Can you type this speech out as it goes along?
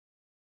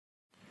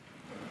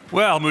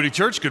Well, Moody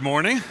Church, good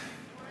morning.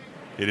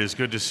 It is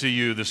good to see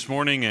you this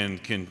morning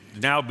and can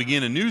now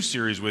begin a new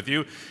series with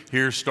you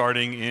here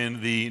starting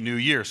in the new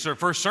year. So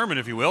first sermon,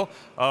 if you will,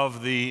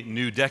 of the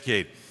new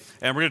decade.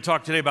 And we're going to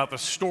talk today about the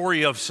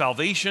story of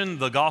salvation,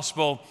 the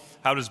gospel,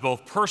 how it is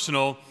both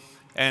personal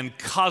and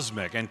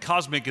cosmic. And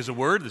cosmic is a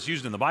word that's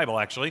used in the Bible,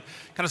 actually.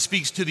 Kind of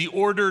speaks to the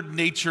ordered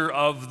nature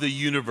of the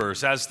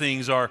universe as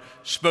things are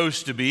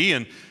supposed to be,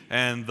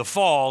 and the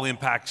fall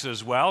impacts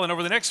as well. And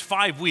over the next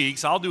 5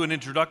 weeks, I'll do an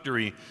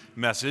introductory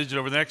message. And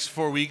over the next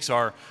 4 weeks,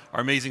 our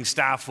amazing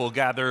staff will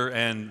gather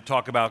and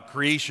talk about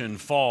creation,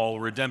 fall,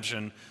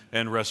 redemption,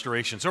 and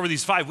restoration. So over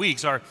these 5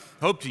 weeks, our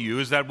hope to you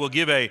is that we'll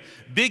give a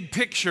big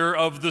picture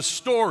of the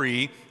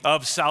story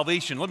of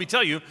salvation. Let me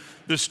tell you,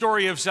 the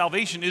story of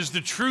salvation is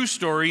the true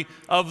story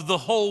of the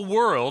whole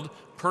world,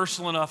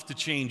 personal enough to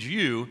change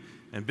you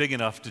and big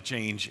enough to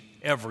change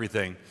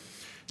everything.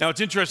 Now, it's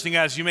interesting,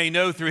 as you may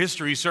know through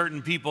history,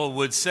 certain people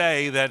would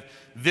say that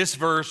this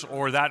verse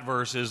or that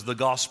verse is the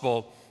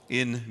gospel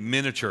in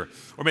miniature.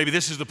 Or maybe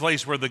this is the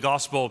place where the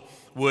gospel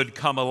would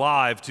come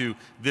alive to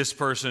this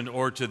person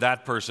or to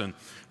that person.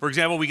 For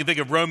example, we can think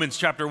of Romans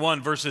chapter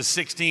 1, verses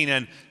 16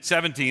 and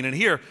 17. And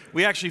here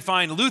we actually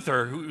find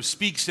Luther, who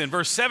speaks in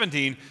verse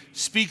 17,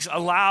 speaks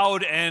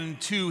aloud,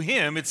 and to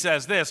him it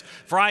says this: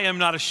 "For I am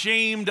not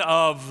ashamed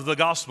of the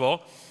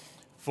gospel,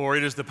 for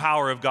it is the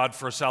power of God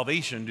for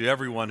salvation to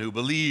everyone who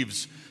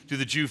believes, to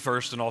the Jew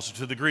first and also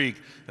to the Greek."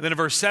 And then in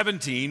verse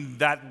 17,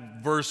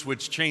 that verse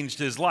which changed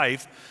his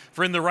life,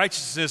 "For in the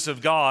righteousness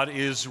of God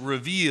is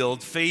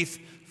revealed faith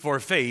for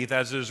faith,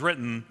 as is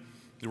written,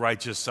 the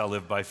righteous shall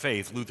live by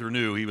faith." Luther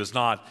knew he was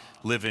not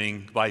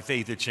living by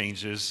faith. It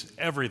changes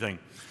everything.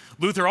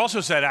 Luther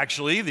also said,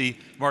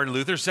 Martin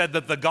Luther said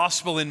that the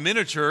gospel in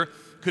miniature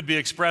could be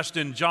expressed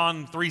in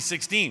John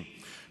 3:16.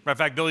 Matter of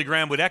fact, Billy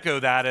Graham would echo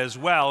that as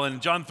well.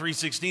 And John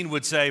 3:16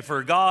 would say,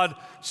 "For God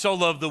so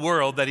loved the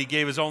world that he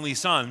gave his only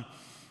son,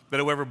 that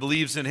whoever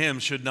believes in him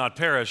should not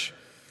perish,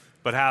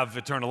 but have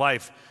eternal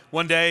life."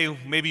 One day,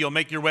 maybe you'll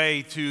make your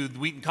way to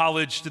Wheaton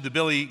College, to the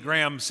Billy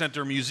Graham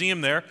Center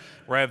Museum there,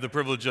 where I have the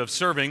privilege of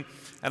serving,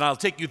 and I'll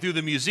take you through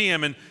the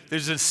museum, and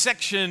there's a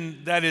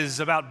section that is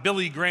about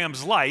Billy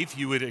Graham's life.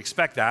 You would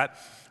expect that.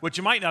 What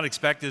you might not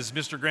expect is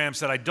Mr. Graham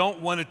said, "I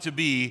don't want it to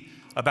be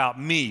about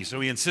me."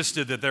 So he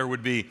insisted that there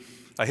would be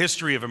a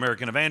history of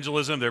American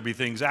evangelism. There'd be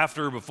things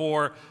after,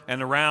 before,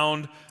 and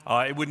around.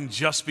 It wouldn't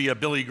just be a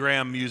Billy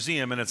Graham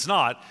museum, and it's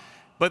not.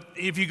 But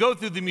if you go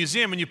through the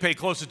museum and you pay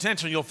close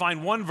attention, you'll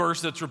find one verse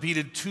that's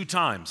repeated 2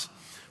 times.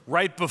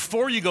 Right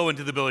before you go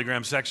into the Billy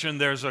Graham section,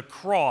 there's a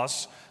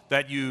cross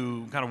that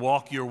you kind of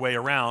walk your way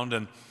around,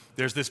 and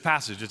there's this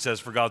passage. It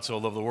says, "For God so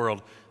loved the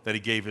world that he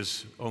gave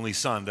his only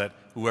son, that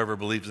whoever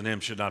believes in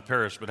him should not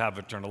perish but have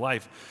eternal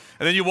life."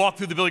 And then you walk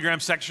through the Billy Graham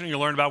section, and you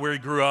learn about where he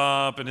grew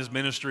up and his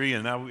ministry,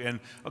 and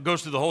it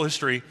goes through the whole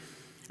history.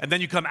 And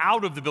then you come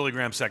out of the Billy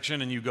Graham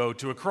section, and you go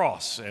to a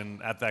cross.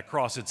 And at that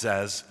cross it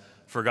says,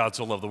 "For God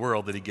so loved the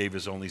world that he gave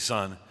his only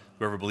son.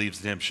 Whoever believes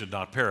in him should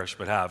not perish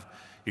but have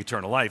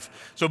eternal life."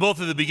 So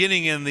both at the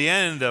beginning and the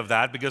end of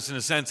that, because in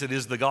a sense it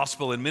is the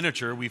gospel in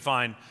miniature, we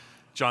find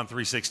John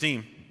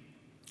 3:16.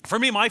 For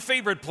me, my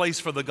favorite place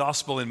for the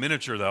gospel in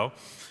miniature, though,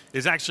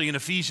 is actually in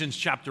Ephesians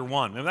chapter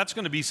 1. And that's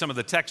going to be some of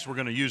the text we're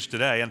going to use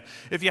today. And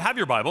if you have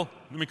your Bible,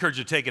 let me encourage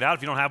you to take it out.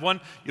 If you don't have one,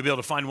 you'll be able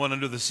to find one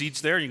under the seats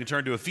there. You can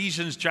turn to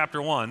Ephesians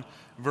chapter 1,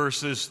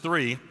 verses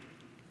 3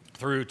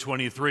 through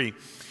 23.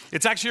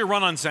 It's actually a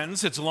run-on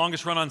sentence. It's the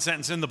longest run-on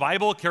sentence in the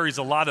Bible. It carries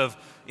a lot of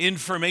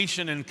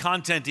information and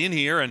content in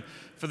here. And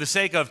for the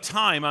sake of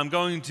time, I'm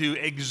going to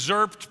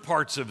excerpt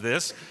parts of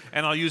this,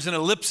 and I'll use an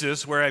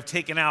ellipsis where I've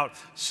taken out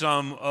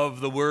some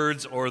of the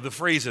words or the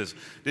phrases.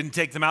 Didn't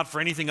take them out for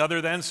anything other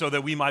than so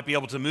that we might be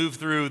able to move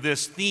through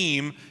this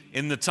theme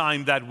in the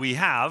time that we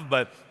have.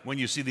 But when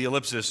you see the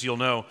ellipsis, you'll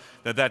know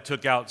that that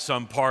took out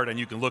some part, and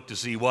you can look to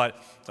see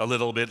what a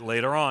little bit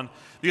later on.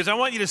 Because I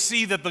want you to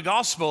see that the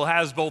gospel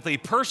has both a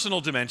personal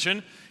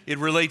dimension, it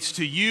relates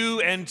to you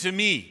and to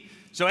me.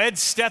 So Ed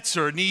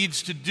Stetzer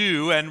needs to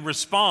do and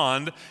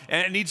respond,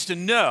 and needs to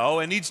know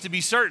and needs to be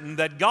certain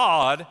that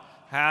God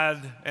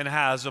had and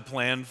has a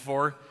plan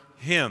for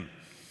him.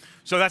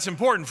 So that's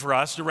important for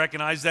us to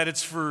recognize that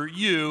it's for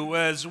you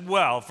as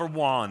well. For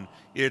Juan,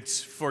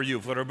 it's for you.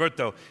 For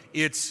Roberto,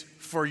 it's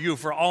for you.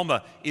 For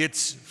Alma,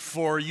 it's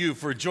for you.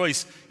 For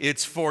Joyce,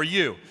 it's for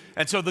you.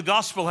 And so the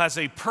gospel has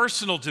a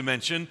personal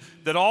dimension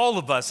that all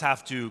of us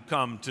have to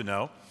come to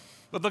know.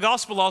 But the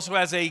gospel also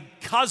has a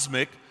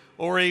cosmic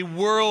or a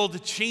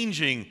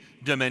world-changing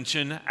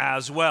dimension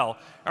as well.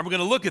 And we're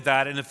going to look at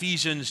that in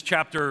Ephesians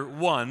chapter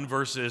 1,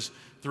 verses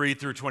 3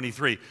 through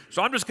 23.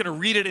 So I'm just going to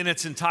read it in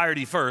its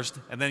entirety first,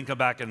 and then come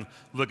back and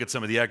look at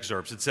some of the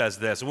excerpts. It says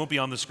this. It won't be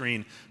on the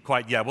screen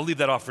quite yet. We'll leave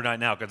that off for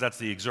now because that's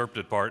the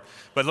excerpted part.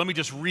 But let me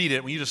just read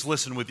it when you just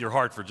listen with your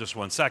heart for just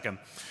 1 second.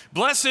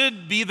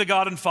 "Blessed be the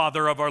God and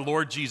Father of our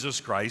Lord Jesus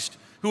Christ,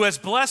 who has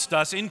blessed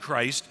us in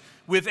Christ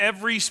with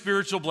every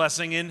spiritual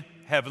blessing in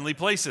heavenly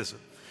places,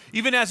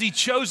 even as he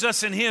chose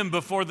us in him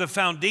before the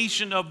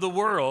foundation of the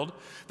world,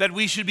 that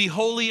we should be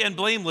holy and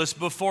blameless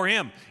before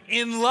him.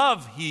 In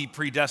love he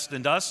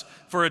predestined us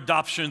for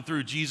adoption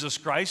through Jesus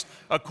Christ,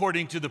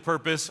 according to the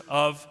purpose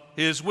of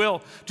his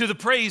will, to the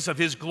praise of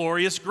his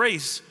glorious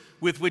grace,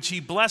 with which he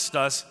blessed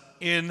us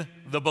in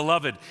the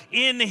beloved.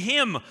 In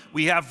him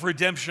we have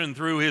redemption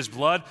through his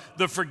blood,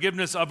 the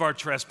forgiveness of our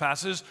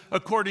trespasses,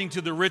 according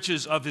to the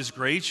riches of his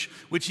grace,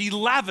 which he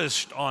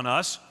lavished on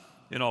us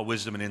in all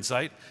wisdom and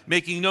insight,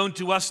 making known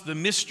to us the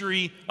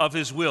mystery of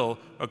his will,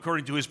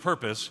 according to his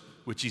purpose,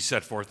 which he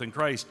set forth in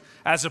Christ,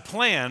 as a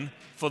plan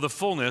for the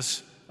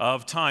fullness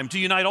of time, to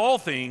unite all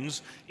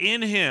things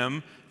in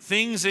him,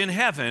 things in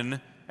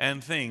heaven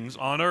and things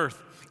on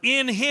earth.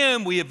 In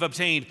him we have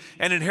obtained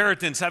an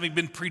inheritance, having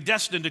been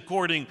predestined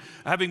according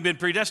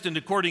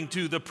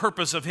to the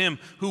purpose of him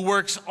who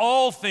works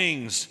all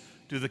things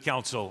to the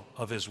counsel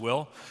of his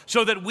will,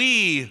 so that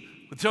we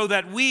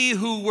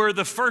who were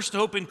the first to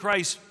hope in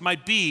Christ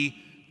might be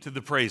to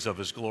the praise of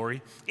his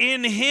glory.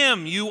 In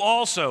him you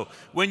also,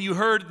 when you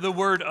heard the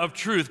word of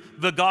truth,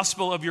 the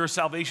gospel of your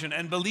salvation,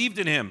 and believed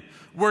in him,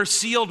 were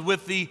sealed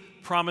with the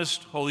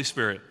promised Holy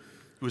Spirit,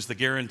 who is the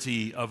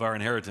guarantee of our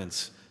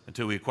inheritance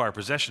until we acquire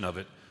possession of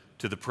it,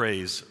 to the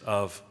praise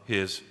of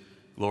his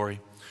glory.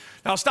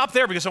 Now, I'll stop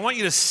there because I want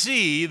you to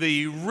see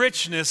the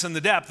richness and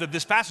the depth of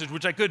this passage,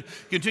 which I could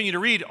continue to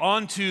read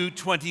on to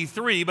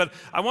 23, but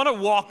I want to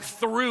walk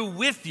through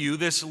with you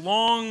this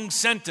long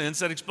sentence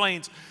that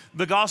explains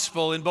the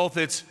gospel in both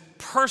its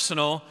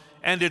personal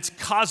and its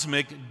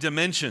cosmic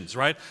dimensions,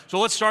 right? So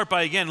let's start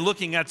by, again,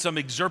 looking at some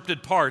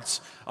excerpted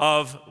parts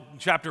of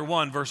chapter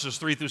 1, verses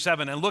 3 through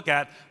 7, and look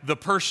at the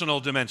personal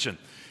dimension.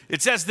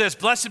 It says this: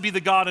 "Blessed be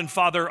the God and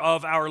Father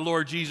of our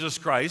Lord Jesus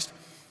Christ.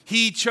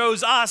 He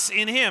chose us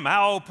in him."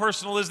 How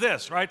personal is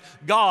this, right?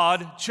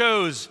 God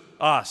chose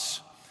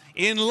us.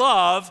 In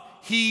love,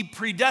 he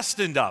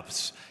predestined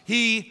us.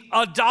 He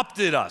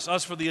adopted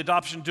us for the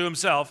adoption to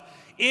himself.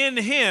 In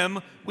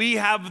him, we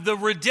have the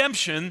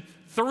redemption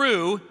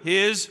through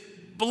his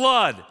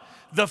blood,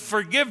 the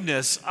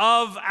forgiveness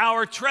of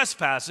our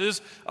trespasses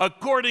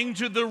according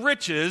to the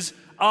riches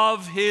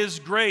of his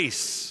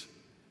grace.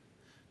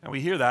 And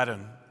we hear that,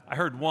 and I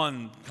heard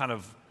one kind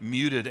of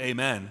muted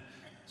amen.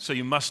 So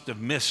you must have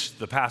missed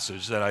the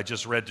passage that I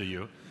just read to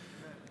you.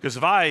 Because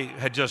if I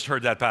had just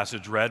heard that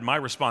passage read, my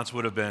response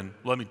would have been,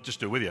 let me just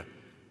do it with you.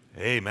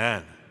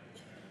 Amen.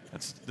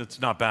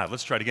 That's not bad.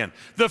 Let's try it again.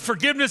 The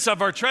forgiveness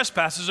of our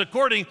trespasses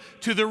according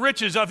to the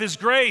riches of his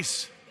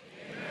grace.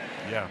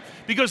 Amen. Yeah.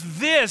 Because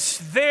this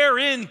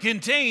therein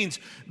contains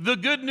the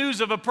good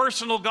news of a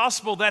personal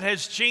gospel that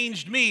has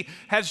changed me,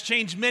 has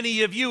changed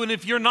many of you. And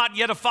if you're not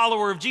yet a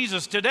follower of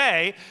Jesus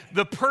today,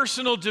 the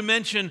personal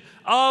dimension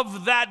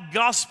of that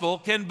gospel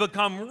can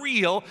become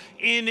real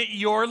in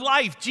your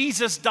life.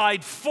 Jesus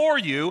died for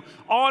you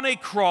on a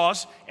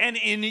cross and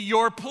in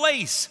your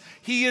place.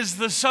 He is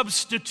the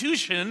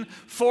substitution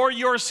for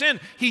your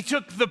sin. He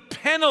took the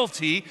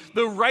penalty,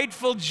 the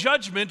rightful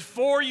judgment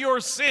for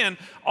your sin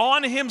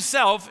on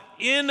himself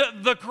in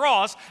the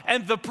cross.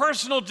 And the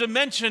personal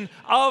dimension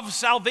of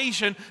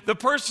salvation, the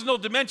personal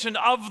dimension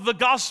of the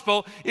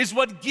gospel, is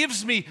what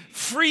gives me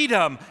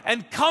freedom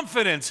and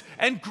confidence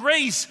and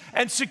grace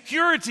and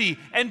security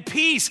and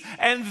peace.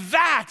 And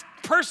that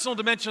personal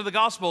dimension of the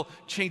gospel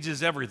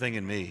changes everything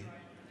in me.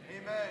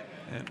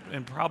 Amen.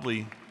 And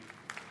probably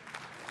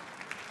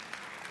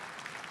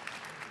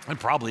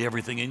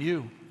everything in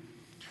you.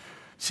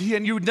 See,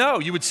 and you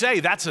would say,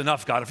 that's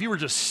enough, God. If you were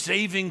just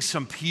saving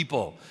some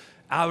people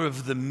out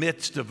of the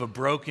midst of a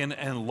broken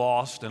and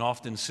lost and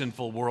often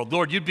sinful world,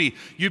 Lord, you'd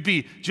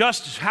be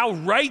just how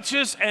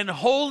righteous and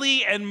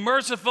holy and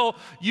merciful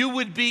you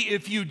would be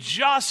if you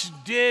just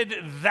did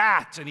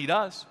that. And he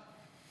does.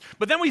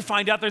 But then we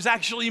find out there's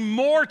actually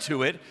more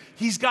to it.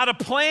 He's got a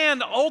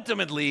plan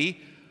ultimately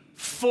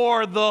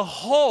for the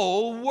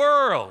whole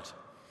world.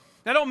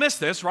 Now don't miss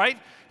this, right?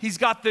 He's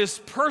got this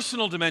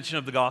personal dimension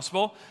of the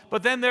gospel,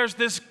 but then there's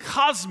this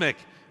cosmic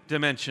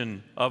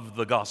dimension of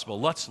the gospel.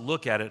 Let's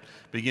look at it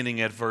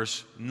beginning at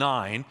verse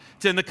 9.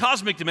 It's in the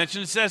cosmic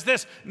dimension. It says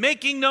this: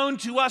 making known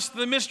to us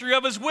the mystery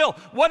of his will.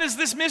 What is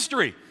this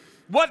mystery?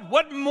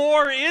 What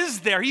more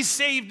is there? He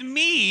saved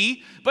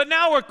me, but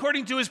now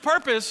according to his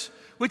purpose,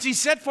 which he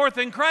set forth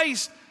in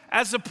Christ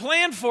as a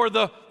plan for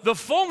the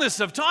fullness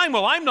of time.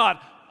 Well, I'm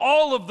not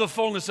all of the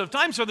fullness of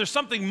time, so there's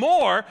something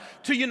more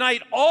to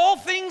unite all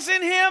things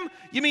in him.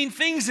 You mean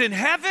things in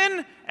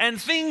heaven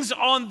and things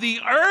on the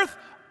earth?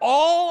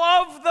 All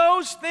of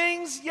those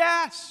things?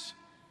 Yes.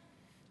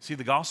 See,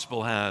 the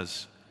gospel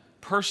has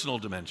personal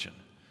dimension,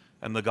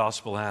 and the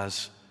gospel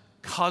has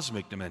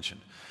cosmic dimension.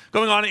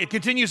 Going on, it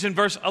continues in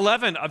verse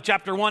 11 of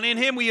chapter 1. In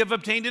him we have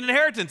obtained an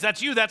inheritance.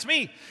 That's you, that's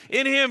me.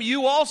 In him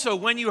you also,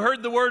 when you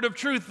heard the word of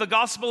truth, the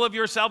gospel of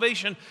your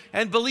salvation,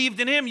 and believed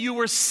in him, you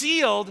were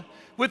sealed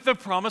with the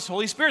promised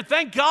Holy Spirit.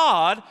 Thank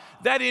God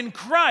that in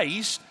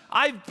Christ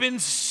I've been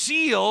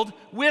sealed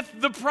with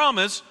the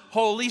promised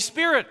Holy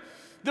Spirit.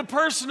 The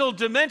personal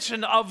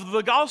dimension of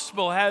the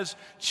gospel has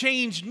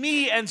changed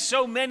me and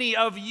so many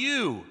of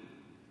you.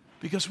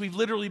 Because we've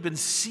literally been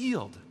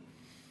sealed.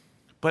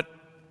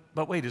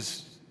 But wait,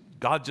 is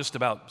God just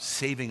about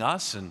saving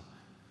us and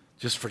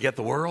just forget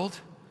the world?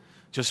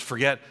 Just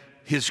forget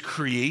his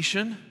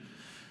creation?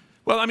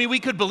 Well, I mean, we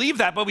could believe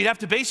that, but we'd have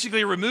to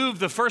basically remove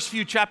the first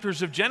few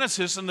chapters of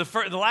Genesis and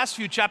the last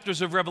few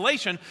chapters of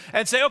Revelation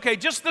and say, okay,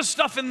 just the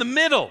stuff in the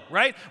middle,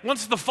 right?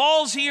 Once the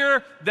fall's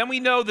here, then we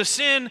know the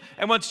sin,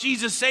 and once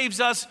Jesus saves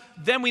us,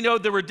 then we know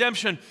the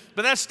redemption.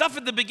 But that stuff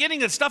at the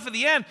beginning and stuff at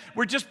the end,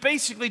 we're just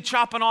basically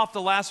chopping off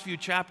the last few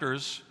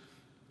chapters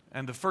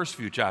and the first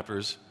few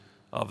chapters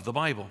of the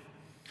Bible.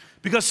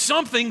 Because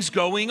something's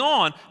going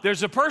on.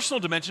 There's a personal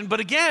dimension, but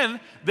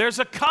again, there's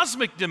a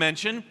cosmic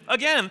dimension.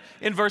 Again,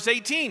 in verse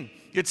 18,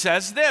 it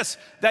says this,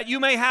 that you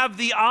may have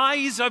the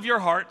eyes of your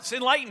hearts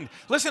enlightened.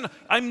 Listen,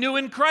 I'm new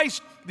in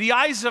Christ. The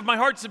eyes of my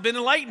hearts have been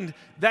enlightened,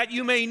 that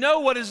you may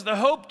know what is the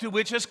hope to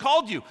which has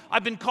called you.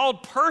 I've been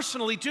called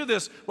personally to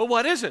this. Well,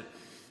 what is it?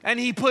 And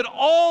he put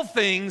all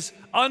things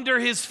under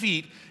his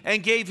feet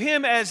and gave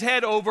him as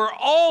head over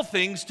all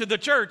things to the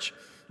church,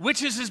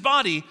 which is his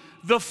body,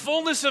 the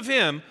fullness of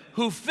him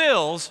who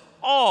fills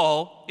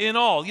all in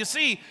all. You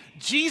see,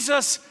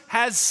 Jesus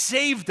has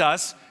saved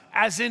us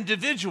as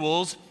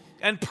individuals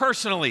and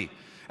personally.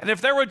 And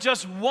if there were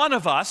just one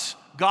of us,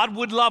 God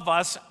would love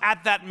us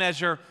at that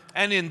measure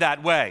and in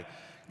that way.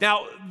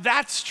 Now,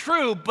 that's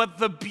true, but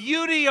the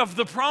beauty of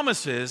the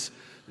promise is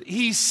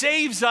he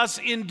saves us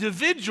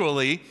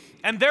individually,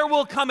 and there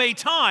will come a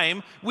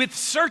time with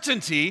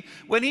certainty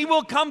when he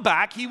will come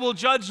back. He will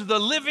judge the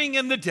living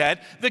and the dead.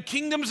 The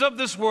kingdoms of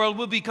this world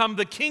will become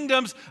the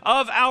kingdoms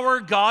of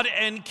our God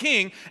and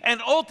King.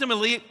 And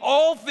ultimately,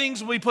 all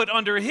things will be put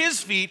under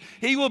his feet.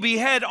 He will be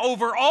head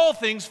over all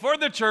things for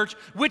the church,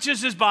 which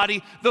is his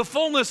body, the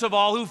fullness of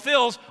all, who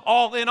fills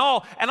all in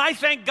all. And I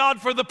thank God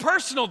for the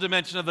personal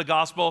dimension of the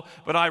gospel,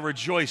 but I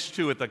rejoice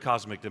too at the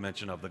cosmic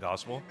dimension of the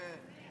gospel. Amen.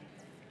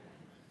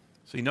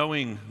 See,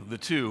 knowing the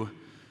two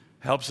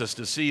helps us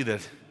to see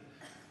that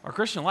our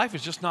Christian life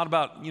is just not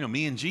about,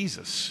 me and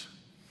Jesus.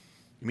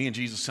 Me and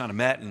Jesus kind of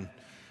met and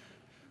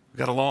we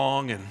got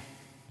along and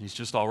he's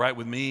just all right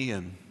with me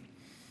and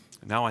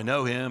now I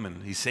know him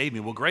and he saved me.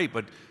 Well, great,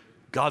 but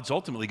God's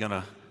ultimately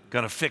gonna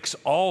fix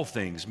all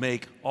things,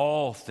 make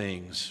all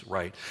things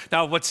right.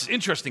 Now, what's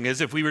interesting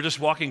is if we were just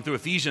walking through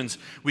Ephesians,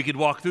 we could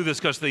walk through this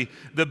because the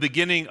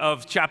beginning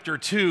of chapter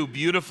 2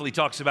 beautifully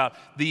talks about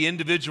the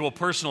individual,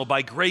 personal,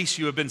 by grace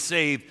you have been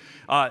saved.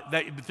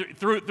 That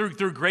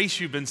through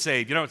grace you've been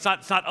saved. It's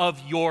not of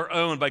your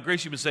own. By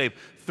grace you've been saved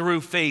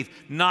through faith,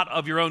 not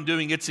of your own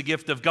doing. It's a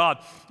gift of God.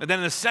 And then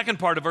in the second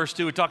part of verse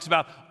 2, it talks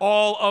about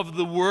all of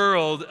the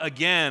world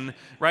again,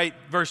 right?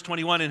 Verse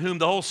 21, in whom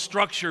the whole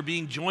structure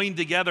being joined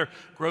together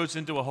grows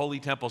into a holy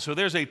temple. So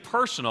there's a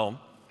personal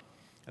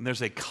and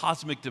there's a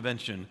cosmic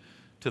dimension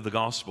to the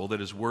gospel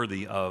that is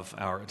worthy of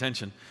our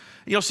attention.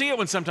 You'll see it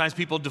when sometimes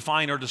people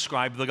define or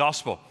describe the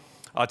gospel.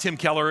 Tim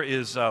Keller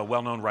is a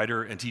well-known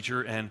writer and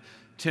teacher, and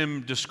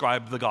Tim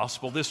described the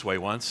gospel this way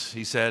once.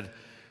 He said,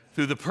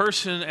 through the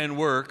person and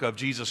work of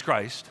Jesus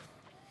Christ,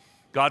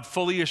 God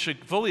fully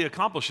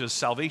accomplishes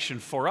salvation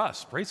for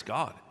us, praise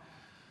God,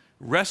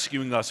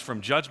 rescuing us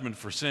from judgment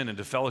for sin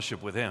into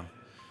fellowship with him.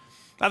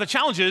 Now the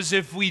challenge is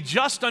if we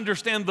just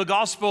understand the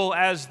gospel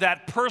as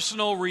that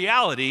personal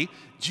reality,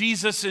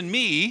 Jesus and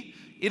me,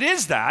 it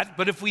is that,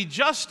 but if we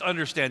just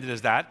understand it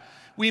as that,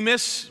 we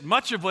miss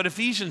much of what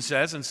Ephesians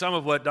says and some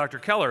of what Dr.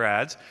 Keller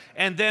adds,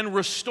 and then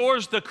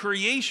restores the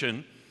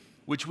creation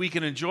which we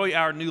can enjoy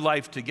our new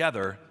life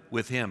together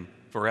with him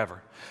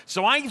forever.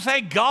 So I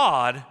thank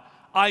God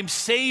I'm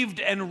saved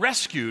and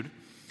rescued,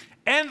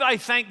 and I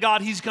thank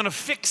God he's going to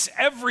fix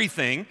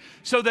everything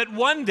so that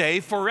one day,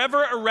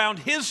 forever around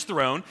his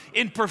throne,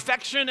 in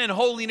perfection and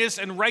holiness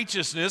and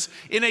righteousness,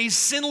 in a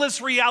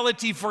sinless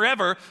reality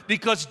forever,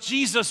 because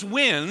Jesus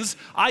wins,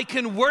 I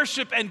can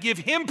worship and give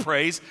him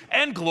praise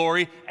and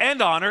glory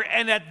and honor.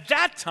 And at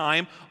that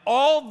time,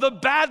 all the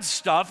bad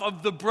stuff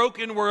of the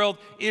broken world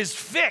is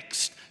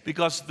fixed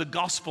because the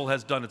gospel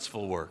has done its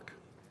full work.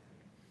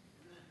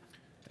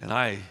 And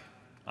I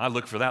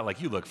look for that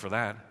like you look for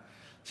that.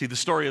 See, the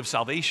story of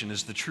salvation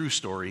is the true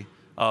story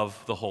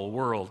of the whole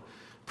world,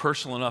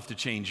 personal enough to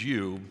change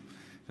you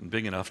and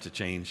big enough to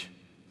change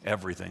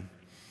everything.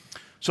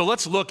 So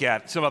let's look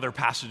at some other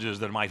passages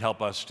that might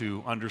help us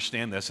to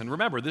understand this. And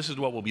remember, this is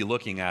what we'll be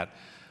looking at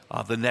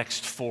the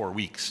next 4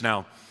 weeks.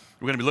 Now,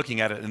 we're going to be looking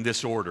at it in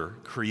this order.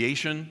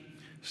 Creation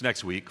is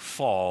next week,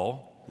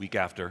 fall, week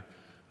after,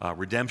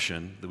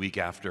 redemption the week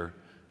after,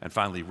 and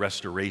finally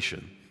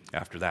restoration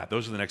after that.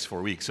 Those are the next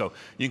 4 weeks. So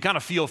you can kind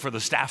of feel for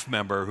the staff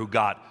member who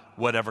got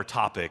whatever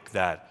topic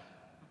that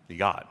he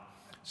got.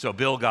 So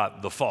Bill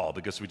got the fall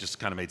because we just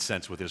kind of made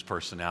sense with his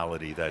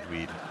personality that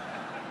we'd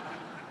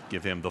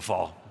give him the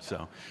fall.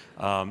 So,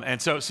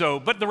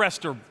 but the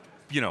rest are,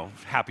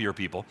 happier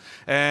people.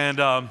 And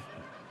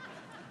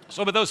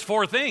but those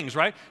 4 things,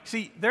 right?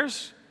 See,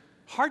 there's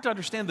hard to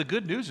understand the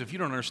good news if you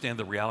don't understand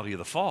the reality of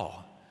the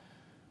fall.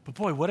 But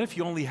boy, what if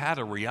you only had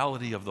a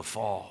reality of the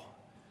fall?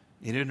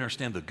 You didn't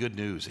understand the good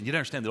news. And you didn't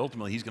understand that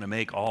ultimately he's going to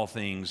make all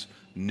things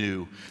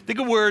new. Think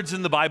of words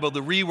in the Bible,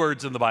 the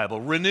re-words in the Bible.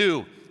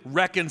 Renew,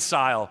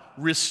 reconcile,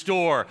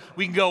 restore.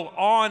 We can go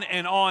on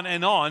and on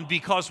and on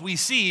because we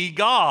see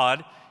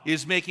God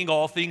is making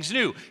all things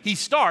new. He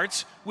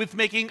starts with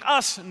making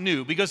us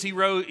new because he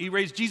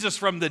raised Jesus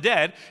from the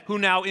dead, who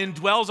now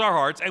indwells our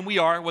hearts, and we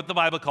are what the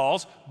Bible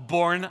calls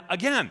born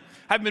again.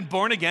 Having been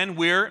born again,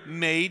 we're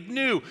made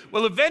new.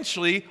 Well,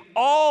 eventually,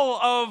 all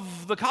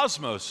of the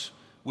cosmos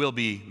will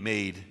be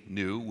made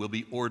new, will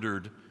be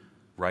ordered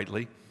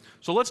rightly.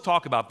 So let's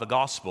talk about the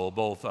gospel,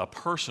 both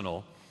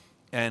personal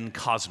and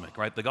cosmic,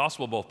 right? The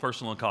gospel, both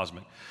personal and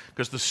cosmic,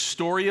 because the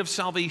story of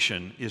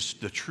salvation is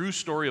the true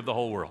story of the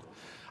whole world.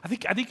 I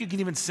think you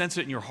can even sense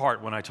it in your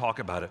heart when I talk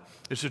about it.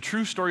 It's a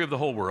true story of the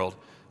whole world,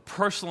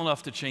 personal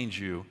enough to change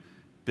you,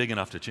 big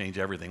enough to change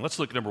everything. Let's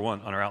look at number one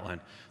on our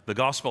outline. The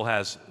gospel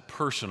has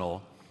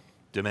personal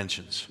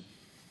dimensions.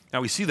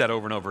 Now we see that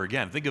over and over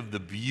again. Think of the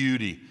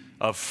beauty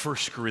of 1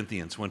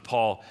 Corinthians when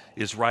Paul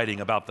is writing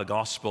about the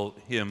gospel.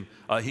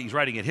 He's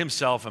writing it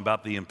himself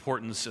about the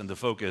importance and the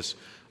focus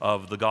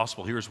of the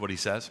gospel. Here's what he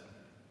says.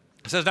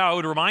 He says, "Now I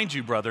would remind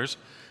you, brothers,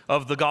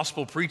 of the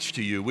gospel preached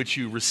to you, which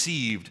you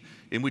received,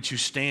 in which you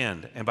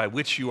stand, and by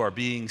which you are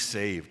being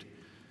saved.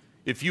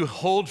 If you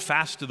hold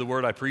fast to the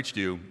word I preached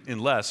to you,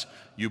 unless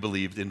you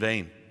believed in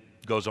vain."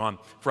 It goes on,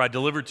 "For I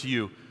delivered to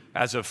you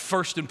as of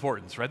first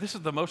importance," right? This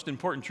is the most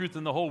important truth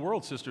in the whole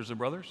world, sisters and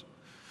brothers.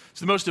 It's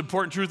the most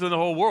important truth in the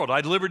whole world.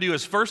 "I delivered to you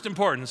as first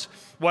importance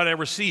what I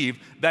received,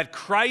 that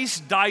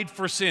Christ died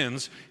for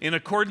sins in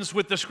accordance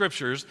with the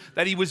Scriptures,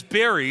 that he was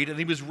buried, and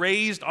he was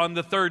raised on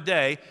the third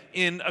day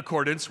in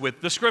accordance with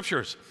the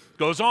Scriptures."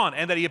 Goes on,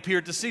 "and that he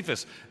appeared to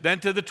Cephas,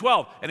 then to the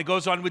 12. And it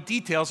goes on with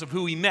details of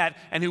who he met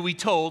and who he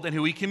told and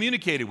who he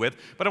communicated with.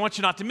 But I want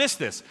you not to miss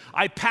this.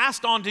 "I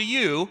passed on to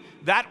you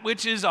that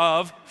which is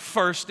of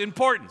first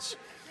importance."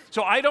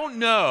 So I don't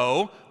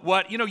know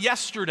what,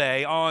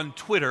 yesterday on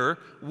Twitter,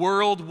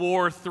 World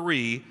War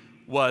III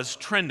was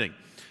trending.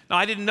 Now,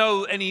 I didn't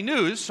know any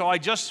news, so I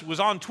just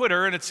was on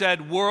Twitter and it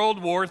said World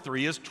War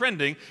III is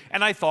trending.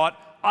 And I thought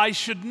I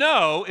should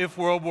know if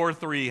World War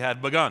III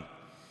had begun.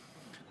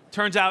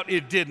 Turns out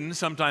it didn't.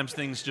 Sometimes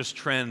things just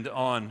trend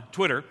on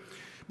Twitter.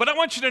 But I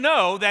want you to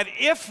know that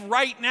if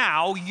right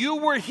now you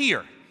were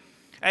here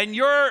and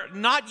you're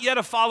not yet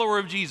a follower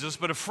of Jesus,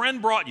 but a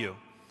friend brought you,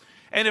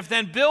 and if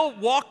then Bill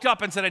walked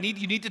up and said,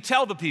 you need to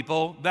tell the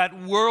people that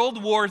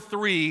World War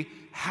III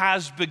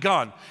has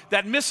begun,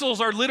 that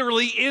missiles are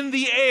literally in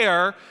the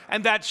air,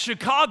 and that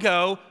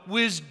Chicago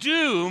was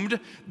doomed,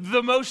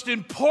 the most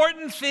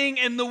important thing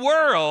in the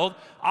world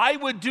I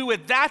would do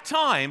at that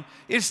time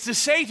is to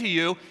say to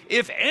you,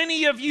 if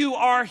any of you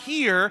are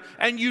here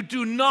and you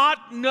do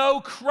not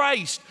know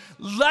Christ,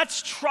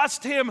 let's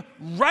trust him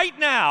right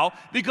now,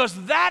 because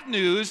that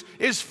news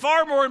is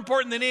far more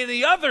important than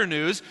any other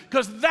news,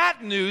 because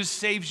that news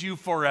saves you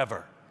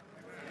forever.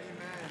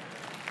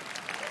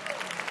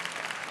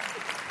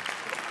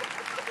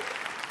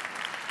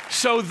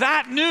 So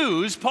that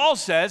news, Paul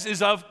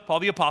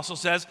the apostle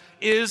says,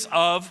 is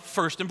of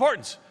first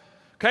importance.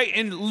 Okay,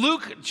 in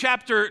Luke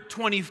chapter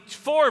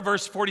 24,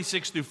 verse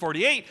 46 through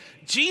 48,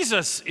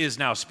 Jesus is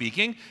now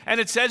speaking, and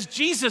it says,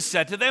 "Jesus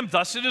said to them,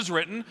 thus it is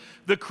written,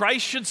 the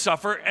Christ should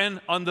suffer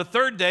and on the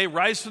third day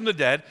rise from the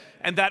dead,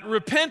 and that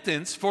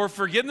repentance for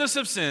forgiveness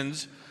of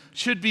sins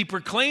should be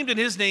proclaimed in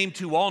his name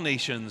to all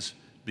nations,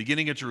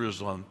 beginning at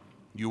Jerusalem.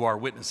 You are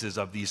witnesses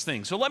of these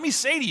things." So let me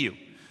say to you,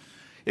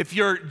 if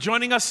you're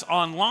joining us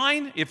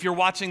online, if you're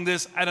watching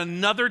this at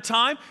another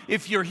time,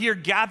 if you're here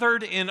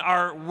gathered in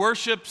our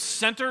worship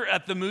center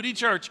at the Moody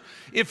Church,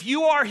 if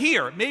you are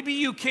here, maybe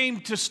you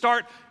came to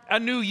start a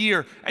new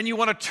year and you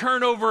want to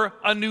turn over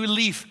a new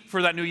leaf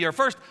for that new year.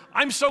 First,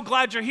 I'm so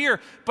glad you're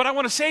here, but I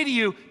want to say to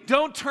you,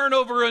 don't turn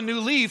over a new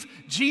leaf.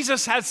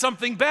 Jesus has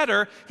something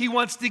better. He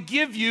wants to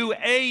give you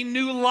a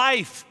new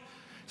life.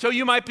 So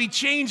you might be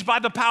changed by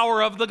the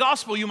power of the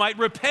gospel. You might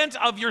repent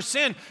of your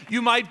sin.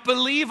 You might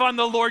believe on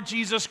the Lord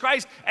Jesus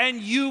Christ,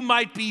 and you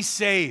might be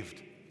saved.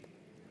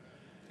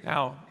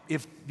 Now,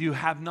 if you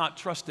have not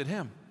trusted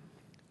him,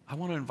 I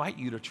want to invite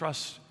you to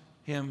trust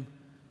him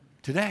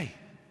today,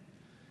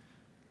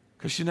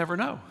 because you never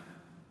know.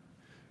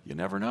 You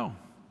never know.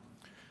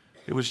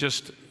 It was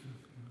just a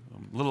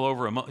little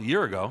over a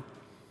year ago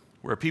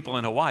where people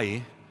in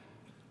Hawaii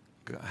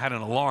had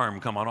an alarm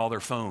come on all their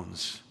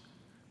phones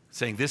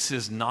saying, "This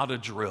is not a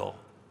drill.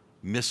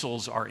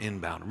 Missiles are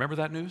inbound." Remember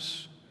that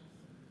news?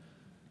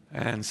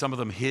 And some of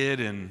them hid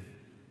in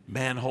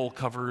manhole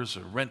covers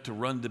or went to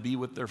run to be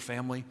with their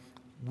family.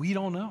 We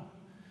don't know.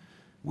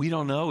 We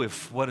don't know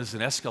if what is an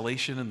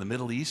escalation in the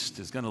Middle East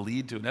is going to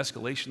lead to an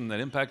escalation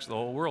that impacts the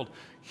whole world.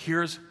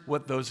 Here's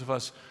what those of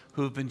us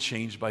who have been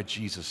changed by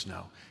Jesus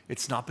know.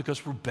 It's not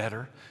because we're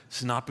better.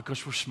 It's not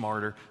because we're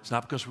smarter. It's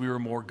not because we were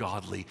more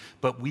godly.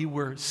 But we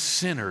were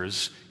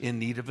sinners in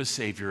need of a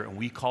Savior, and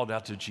we called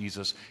out to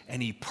Jesus,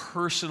 and he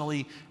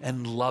personally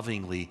and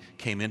lovingly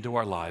came into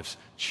our lives,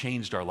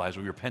 changed our lives.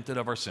 We repented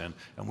of our sin,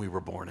 and we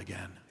were born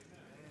again.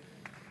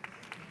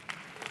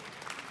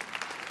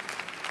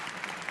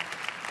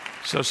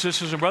 So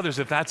sisters and brothers,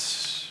 if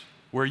that's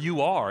where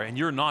you are and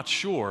you're not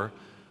sure,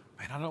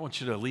 man, I don't want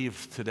you to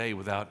leave today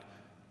without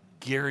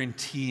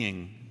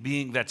guaranteeing,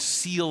 being that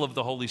seal of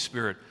the Holy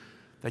Spirit,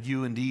 that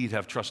you indeed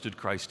have trusted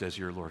Christ as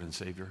your Lord and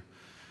Savior.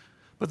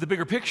 But the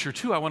bigger picture,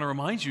 too, I want to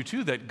remind you,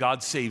 too, that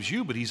God saves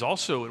you, but he's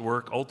also at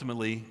work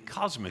ultimately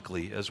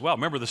cosmically as well.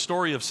 Remember, the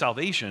story of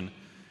salvation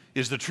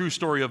is the true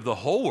story of the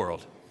whole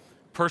world,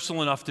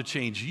 personal enough to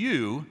change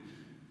you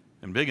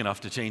and big enough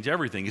to change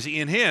everything. You see,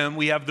 in him,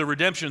 we have the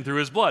redemption through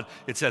his blood.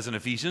 It says in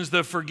Ephesians,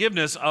 the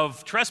forgiveness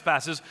of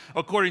trespasses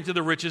according to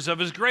the riches of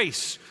his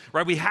grace,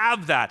 right? We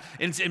have that.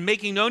 And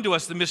making known to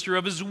us the mystery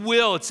of his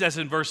will, it says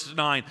in verse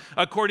 9,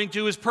 according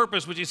to his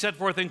purpose, which he set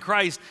forth in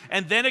Christ.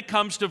 And then it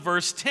comes to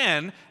verse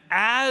 10,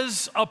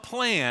 as a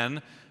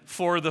plan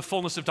for the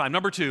fullness of time.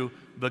 Number two,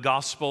 the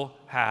gospel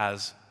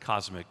has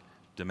cosmic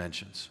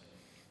dimensions.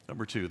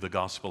 Number two, the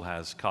gospel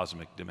has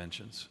cosmic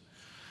dimensions.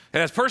 It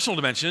has personal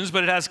dimensions,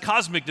 but it has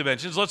cosmic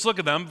dimensions. Let's look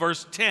at them.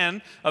 Verse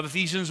 10 of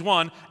Ephesians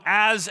 1,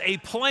 as a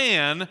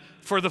plan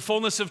for the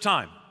fullness of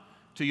time,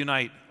 to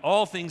unite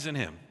all things in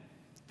him,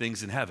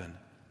 things in heaven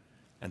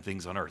and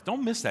things on earth.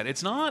 Don't miss that.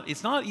 It's not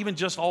even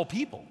just all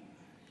people.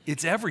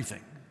 It's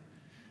everything.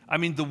 I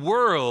mean, the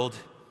world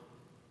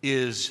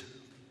is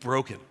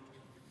broken,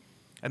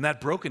 and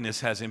that brokenness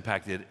has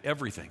impacted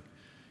everything.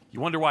 You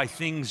wonder why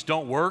things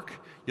don't work?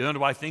 You wonder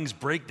why things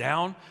break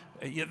down?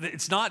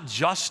 It's not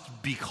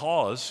just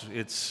because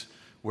it's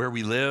where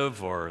we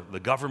live or the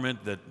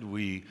government that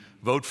we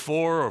vote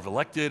for or have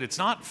elected. It's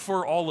not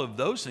for all of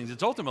those things.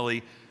 It's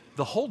ultimately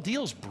the whole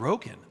deal's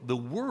broken. The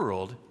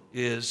world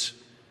is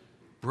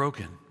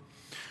broken.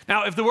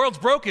 Now, if the world's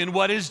broken,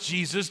 what is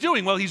Jesus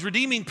doing? Well, he's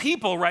redeeming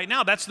people right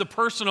now. That's the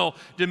personal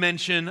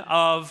dimension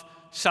of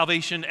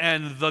salvation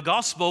and the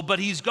gospel, but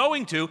he's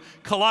going to,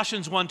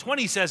 Colossians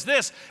 1:20 says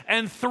this,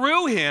 and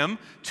through him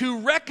to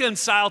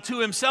reconcile to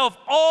himself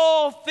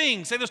all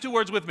things. Say those two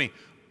words with me.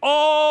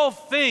 All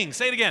things.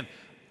 Say it again.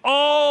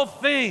 All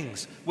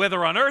things,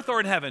 whether on earth or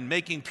in heaven,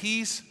 making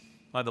peace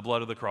by the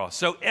blood of the cross.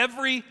 So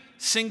every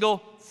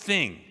single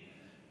thing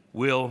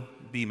will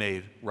be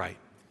made right.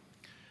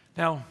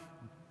 Now,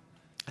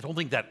 I don't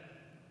think that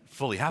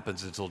fully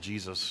happens until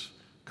Jesus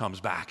comes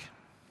back.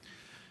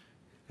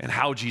 And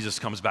how Jesus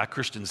comes back,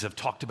 Christians have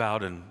talked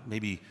about and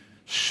maybe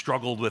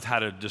struggled with how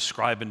to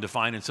describe and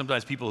define. And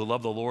sometimes people who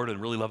love the Lord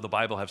and really love the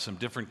Bible have some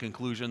different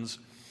conclusions.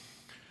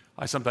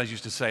 I sometimes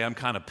used to say I'm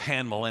kind of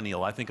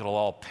pan-millennial. I think it'll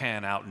all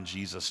pan out in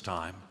Jesus'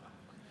 time.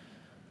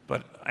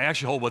 But I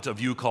actually hold what's a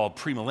view called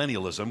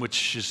premillennialism,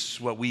 which is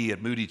what we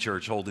at Moody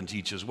Church hold and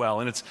teach as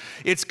well. And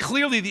it's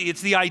clearly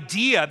the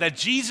idea that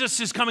Jesus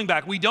is coming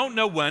back. We don't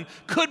know when.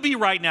 Could be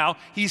right now.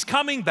 He's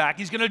coming back.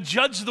 He's going to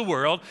judge the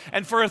world.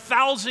 And for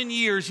 1,000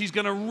 years, he's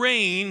going to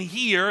reign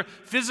here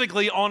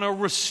physically on a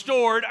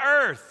restored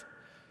earth.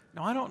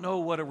 Now, I don't know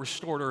what a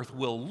restored earth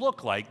will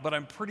look like, but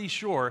I'm pretty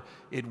sure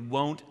it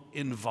won't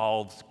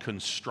involve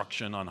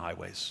construction on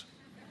highways.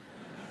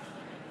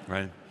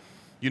 Right?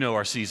 You know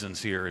our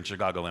seasons here in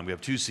Chicagoland. We have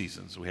two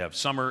seasons. We have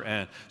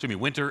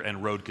winter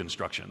and road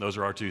construction. Those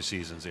are our two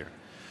seasons here.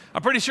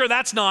 I'm pretty sure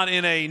that's not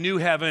in a new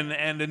heaven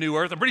and a new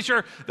earth. I'm pretty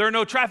sure there are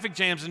no traffic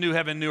jams in new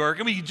heaven and new earth.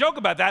 And we can joke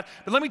about that,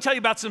 but let me tell you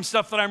about some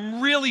stuff that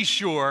I'm really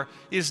sure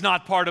is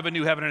not part of a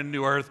new heaven and a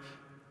new earth.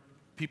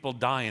 People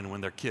dying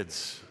when they're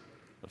kids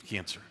of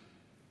cancer.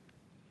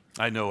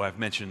 I know I've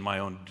mentioned my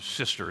own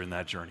sister in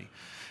that journey.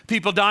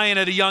 People dying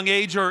at a young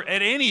age or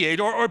at any age,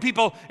 or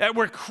people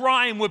where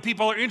crime, where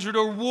people are injured,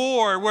 or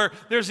war, where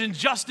there's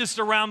injustice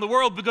around the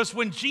world. Because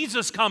when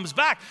Jesus comes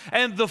back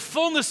and the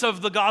fullness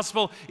of the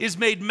gospel is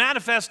made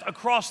manifest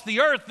across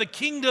the earth, the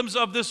kingdoms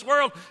of this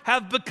world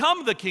have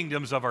become the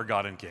kingdoms of our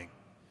God and King.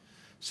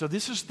 So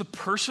this is the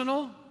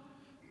personal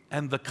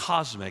and the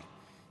cosmic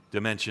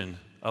dimension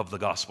of the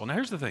gospel. Now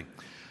here's the thing.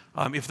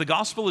 If the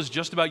gospel is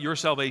just about your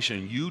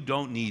salvation, you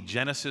don't need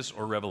Genesis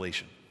or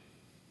Revelation.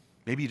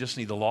 Maybe you just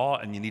need the law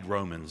and you need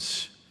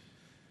Romans.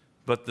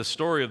 But the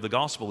story of the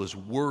gospel is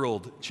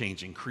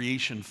world-changing,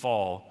 creation,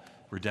 fall,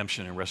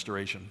 redemption, and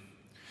restoration.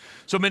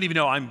 So many of you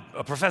know I'm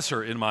a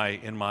professor in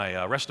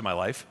my rest of my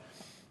life.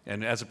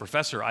 And as a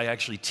professor, I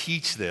actually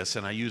teach this,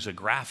 and I use a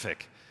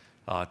graphic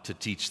to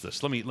teach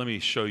this. Let me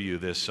show you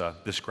this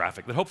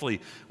graphic that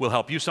hopefully will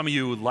help you. Some of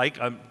you like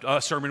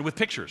a sermon with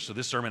pictures. So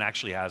this sermon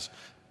actually has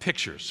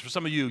pictures. For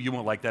some of you, you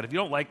won't like that. If you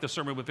don't like the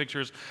sermon with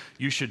pictures,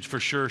 you should for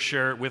sure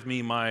share it with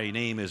me. My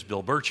name is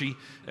Bill Birchie,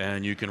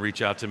 and you can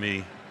reach out to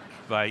me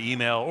by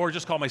email or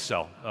just call my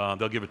cell.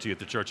 They'll give it to you at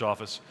the church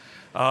office.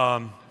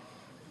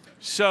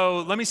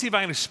 So let me see if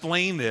I can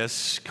explain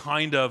this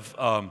kind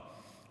of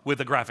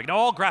with a graphic. Now,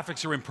 all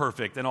graphics are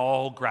imperfect, and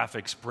all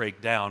graphics break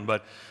down,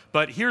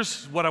 but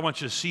here's what I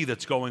want you to see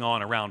that's going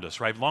on around us,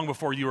 right? Long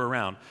before you were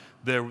around,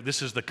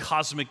 this is the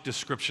cosmic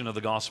description of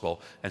the gospel.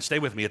 And stay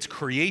with me. It's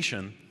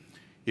creation,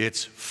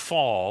 it's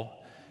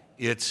fall,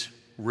 it's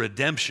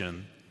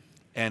redemption,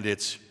 and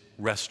it's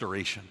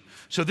restoration.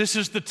 So this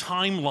is the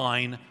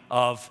timeline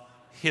of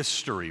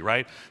history,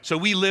 right? So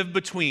we live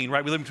between,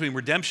 right? We live between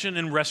redemption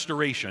and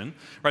restoration,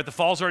 right? The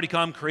fall's already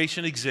come,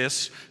 creation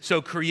exists.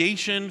 So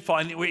creation, fall,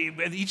 and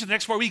each of the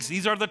next 4 weeks,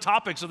 these are the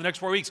topics of the next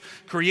 4 weeks.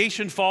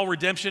 Creation, fall,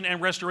 redemption,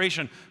 and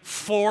restoration.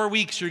 4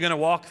 weeks you're going to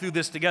walk through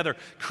this together.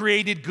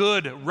 Created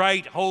good,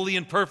 right, holy,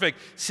 and perfect.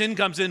 Sin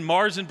comes in,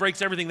 mars and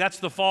breaks everything. That's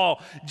the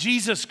fall.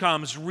 Jesus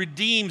comes,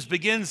 redeems,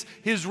 begins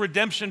his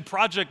redemption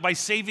project by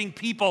saving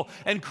people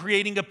and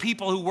creating a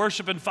people who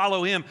worship and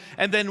follow him.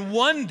 And then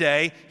one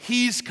day,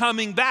 he's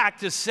coming back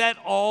to set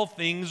all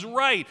things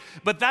right.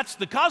 But that's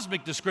the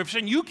cosmic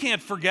description. You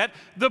can't forget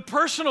the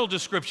personal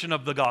description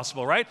of the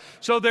gospel, right?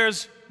 So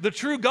there's the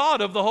true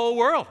God of the whole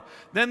world.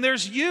 Then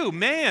there's you,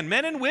 men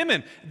and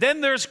women.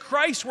 Then there's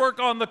Christ's work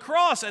on the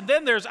cross. And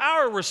then there's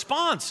our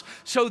response.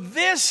 So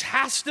this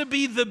has to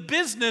be the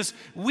business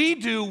we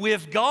do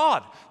with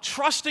God,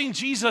 trusting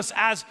Jesus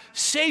as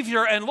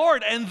Savior and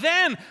Lord. And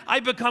then I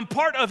become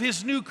part of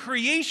his new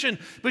creation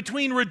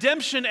between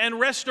redemption and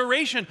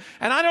restoration.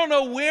 And I don't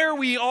know where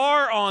we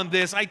are on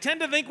this. I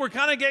tend to think we're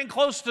kind of getting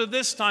close to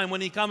this time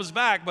when he comes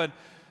back, but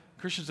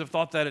Christians have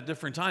thought that at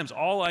different times.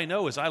 All I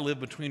know is I live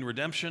between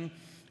redemption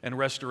and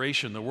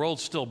restoration. The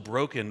world's still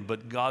broken,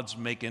 but God's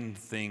making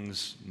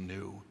things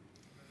new.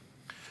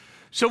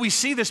 So we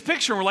see this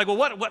picture and we're like,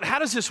 well, how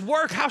does this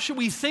work? How should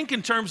we think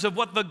in terms of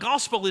what the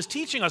gospel is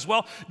teaching us?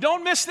 Well,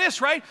 don't miss this,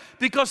 right?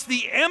 Because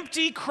the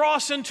empty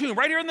cross and tomb,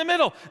 right here in the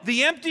middle,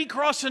 the empty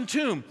cross and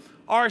tomb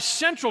are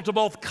central to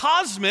both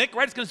cosmic,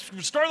 right? It's going to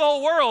restore the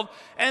whole world,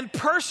 and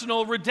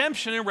personal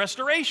redemption and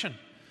restoration.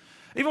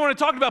 Even when I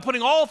talked about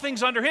putting all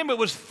things under him, it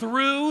was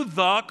through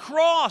the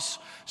cross.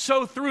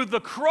 So through the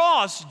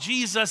cross,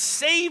 Jesus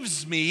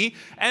saves me,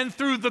 and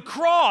through the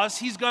cross,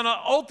 he's going to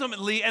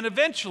ultimately and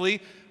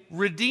eventually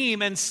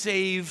redeem and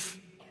save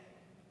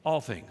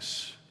all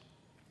things.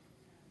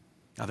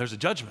 Now, there's a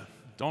judgment.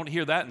 Don't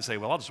hear that and say,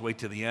 well, I'll just wait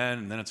to the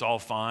end, and then it's all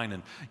fine,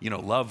 and,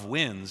 love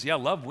wins. Yeah,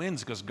 love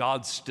wins because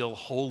God's still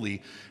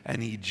holy,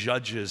 and he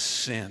judges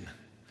sin.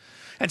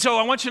 And so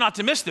I want you not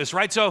to miss this,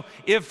 right? So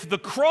if the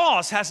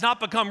cross has not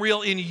become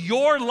real in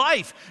your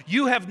life,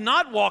 you have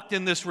not walked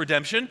in this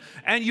redemption,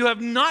 and you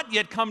have not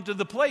yet come to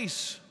the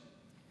place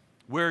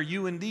where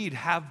you indeed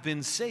have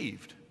been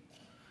saved.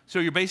 So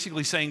you're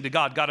basically saying to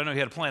God, I know you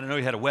had a plan, I know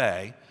you had a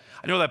way.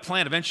 I know that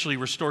plan eventually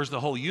restores the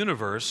whole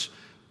universe,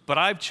 but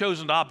I've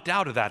chosen to opt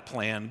out of that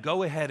plan.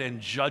 Go ahead and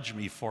judge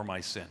me for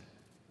my sin.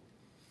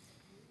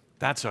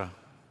 That's a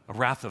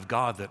wrath of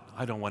God that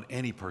I don't want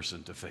any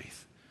person to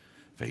face.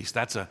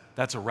 That's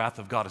a wrath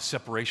of God, a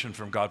separation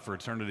from God for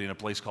eternity in a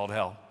place called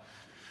hell.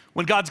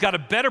 When God's got a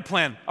better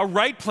plan, a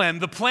right plan,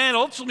 the plan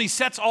ultimately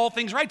sets all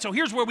things right. So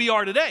here's where we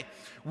are today.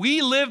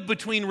 We live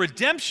between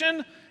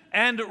redemption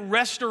and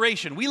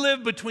restoration. We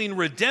live between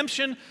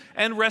redemption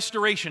and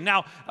restoration.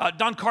 Now,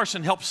 Don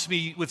Carson helps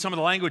me with some of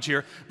the language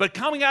here, but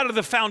coming out of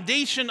the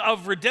foundation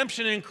of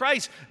redemption in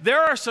Christ,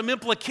 there are some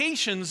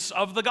implications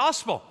of the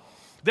gospel.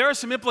 There are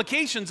some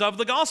implications of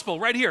the gospel.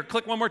 Right here,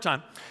 click one more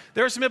time.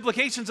 There are some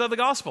implications of the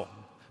gospel.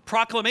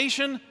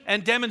 Proclamation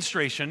and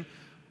demonstration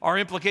are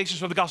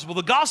implications for the gospel.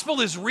 The gospel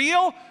is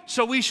real,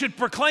 so we should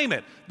proclaim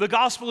it. The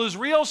gospel is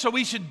real, so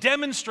we should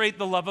demonstrate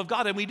the love of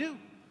God, and we do.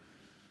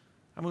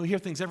 I mean, we hear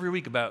things every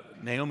week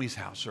about Naomi's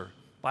house or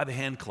By the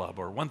Hand Club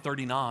or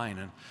 139.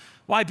 And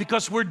why?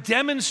 Because we're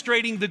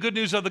demonstrating the good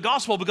news of the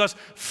gospel, because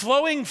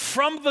flowing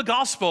from the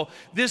gospel,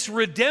 this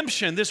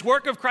redemption, this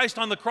work of Christ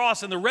on the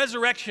cross and the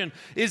resurrection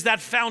is that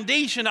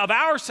foundation of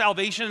our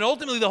salvation and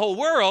ultimately the whole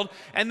world.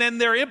 And then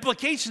there are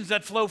implications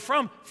that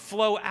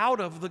flow out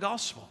of the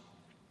gospel.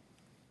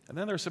 And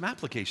then there are some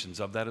applications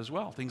of that as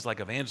well. Things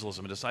like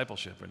evangelism and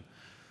discipleship and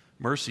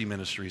mercy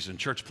ministries and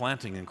church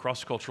planting and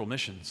cross-cultural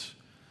missions.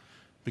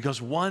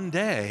 Because one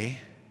day,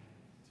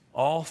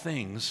 all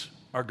things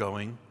are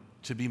going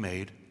to be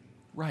made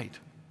right.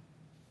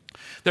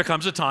 There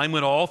comes a time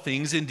when all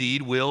things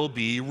indeed will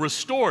be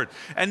restored.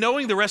 And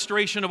knowing the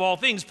restoration of all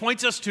things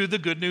points us to the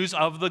good news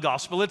of the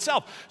gospel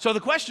itself. So the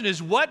question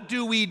is, what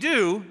do we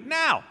do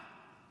now?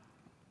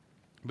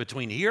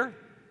 Between here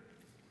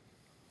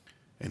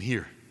and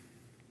here.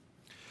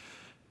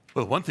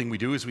 Well, one thing we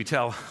do is we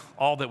tell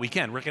all that we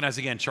can. Recognize,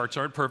 again, charts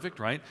aren't perfect,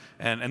 right?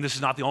 And this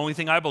is not the only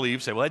thing I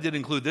believe. Say, well, I did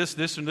include this,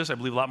 this, and this. I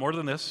believe a lot more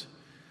than this.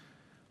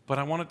 But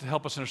I want it to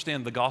help us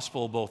understand the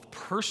gospel, both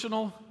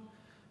personal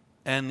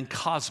and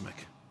cosmic,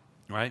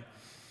 right?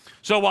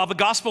 So while the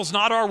gospel's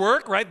not our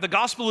work, right? The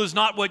gospel is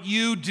not what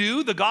you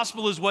do. The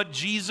gospel is what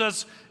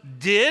Jesus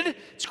did.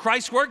 It's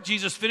Christ's work.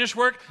 Jesus' finished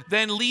work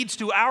then leads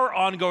to our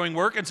ongoing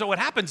work. And so what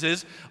happens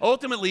is,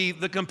 ultimately,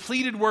 the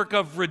completed work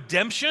of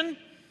redemption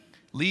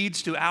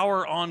leads to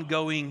our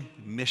ongoing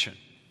mission.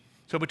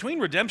 So between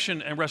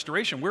redemption and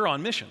restoration, we're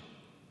on mission.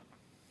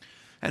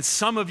 And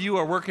some of you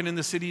are working in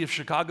the city of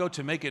Chicago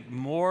to make it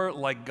more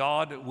like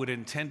God would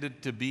intend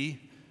it to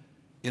be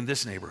in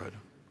this neighborhood,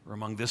 or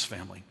among this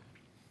family,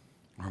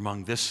 or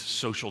among this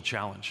social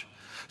challenge.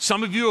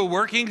 Some of you are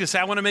working to say,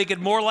 I want to make it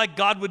more like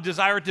God would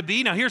desire it to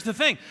be. Now, here's the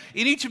thing.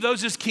 In each of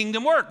those is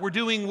kingdom work. We're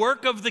doing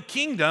work of the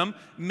kingdom,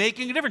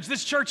 making a difference.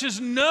 This church is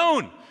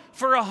known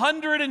for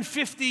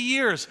 150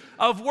 years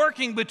of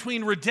working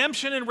between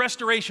redemption and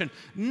restoration,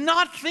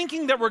 not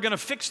thinking that we're going to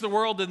fix the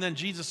world and then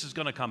Jesus is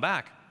going to come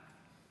back,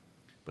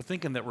 but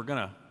thinking that we're going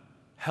to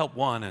help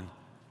one,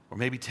 or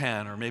maybe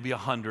 10, or maybe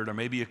 100, or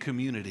maybe a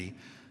community,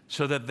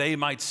 so that they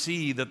might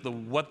see that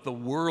what the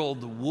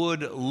world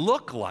would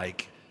look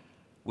like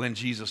when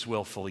Jesus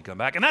will fully come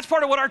back. And that's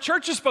part of what our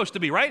church is supposed to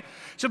be, right?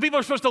 So people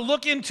are supposed to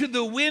look into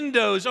the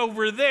windows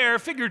over there,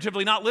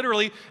 figuratively, not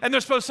literally, and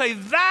they're supposed to say,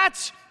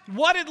 that's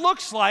what it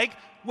looks like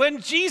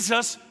when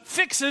Jesus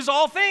fixes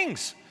all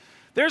things.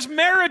 There's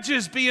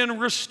marriages being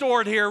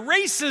restored here.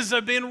 Races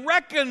have been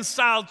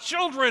reconciled.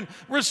 Children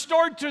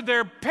restored to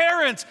their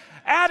parents.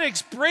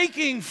 Addicts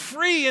breaking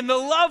free in the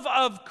love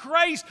of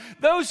Christ.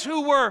 Those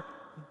who were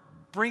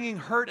bringing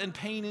hurt and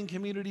pain in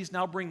communities,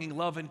 now bringing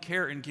love and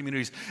care in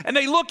communities. And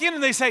they look in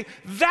and they say,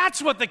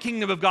 that's what the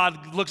kingdom of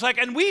God looks like.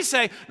 And we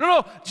say,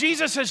 no,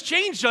 Jesus has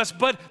changed us,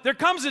 but there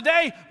comes a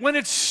day when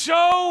it's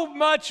so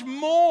much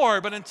more.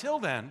 But until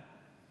then,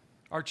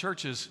 our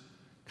church is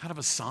kind of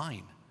a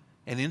sign,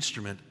 an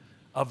instrument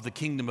of the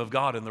kingdom of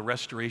God and the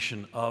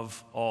restoration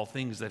of all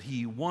things that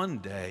He one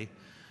day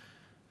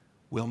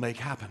will make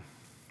happen.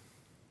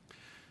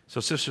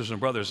 So sisters and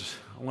brothers,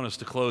 I want us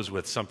to close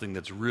with something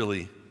that's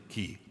really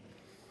key.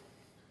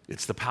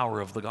 It's the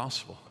power of the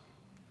gospel.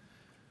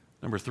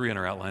 Number 3 in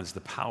our outline is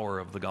the power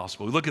of the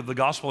gospel. We look at the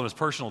gospel in its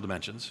personal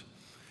dimensions.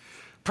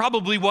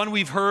 Probably one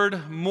we've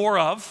heard more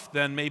of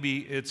than maybe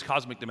its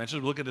cosmic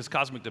dimensions. We look at its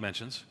cosmic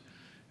dimensions.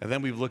 And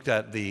then we've looked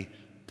at the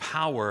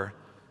power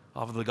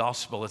of the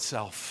gospel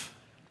itself.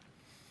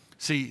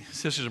 See,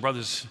 sisters and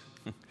brothers,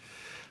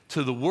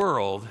 to the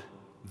world,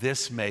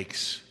 this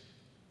makes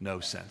no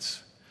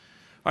sense.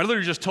 I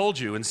literally just told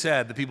you and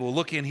said that people will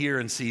look in here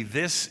and see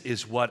this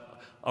is what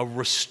a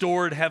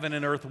restored heaven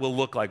and earth will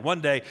look like.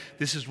 One day,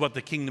 this is what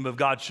the kingdom of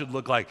God should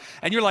look like.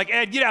 And you're like,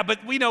 Ed, yeah,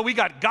 but we know we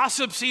got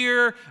gossips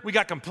here, we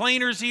got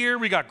complainers here,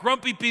 we got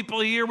grumpy people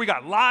here, we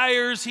got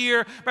liars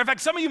here. Matter of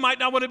fact, some of you might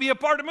not want to be a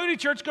part of Moody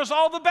Church because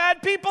all the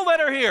bad people that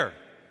are here.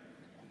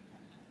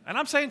 And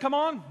I'm saying, come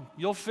on,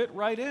 you'll fit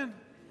right in.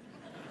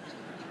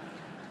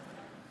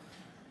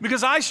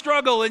 Because I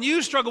struggle and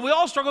you struggle, we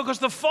all struggle because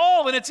the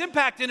fall and its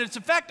impact and its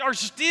effect are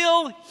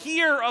still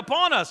here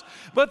upon us.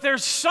 But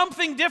there's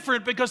something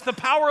different because the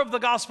power of the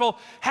gospel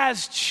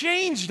has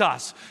changed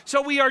us.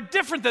 So we are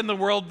different than the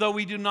world, though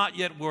we do not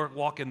yet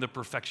walk in the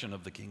perfection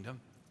of the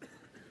kingdom.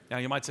 Now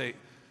you might say,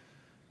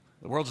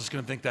 the world's just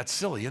going to think that's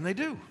silly, and they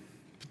do.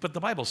 But the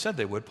Bible said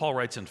they would. Paul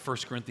writes in 1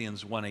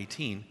 Corinthians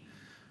 1:18,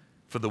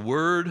 for the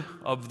word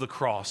of the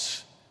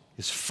cross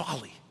is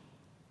folly.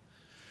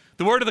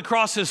 The word of the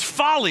cross is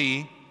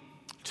folly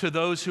to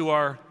those who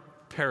are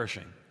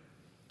perishing,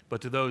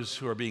 but to those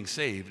who are being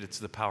saved, it's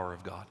the power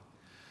of God.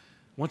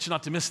 I want you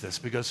not to miss this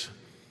because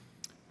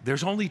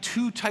there's only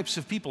 2 types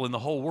of people in the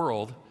whole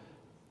world,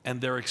 and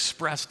they're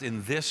expressed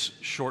in this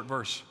short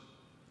verse.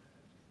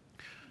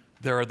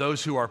 There are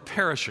those who are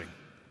perishing.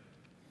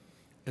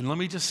 And let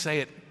me just say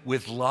it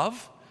with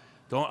love.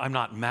 I'm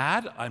not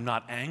mad, I'm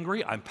not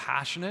angry, I'm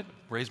passionate.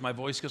 Raise my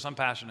voice because I'm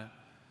passionate.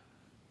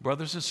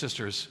 Brothers and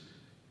sisters,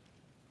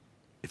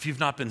 if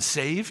you've not been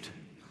saved,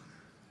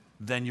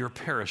 then you're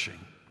perishing.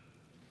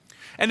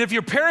 And if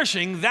you're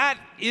perishing, that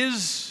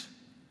is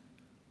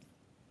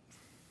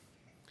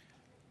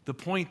the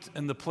point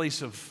and the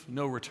place of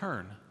no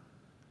return.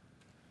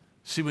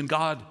 See, when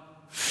God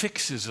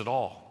fixes it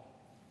all,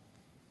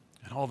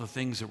 and all the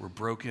things that were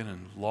broken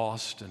and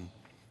lost and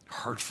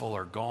hurtful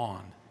are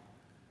gone,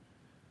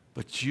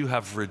 but you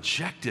have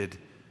rejected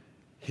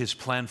His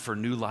plan for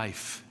new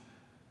life,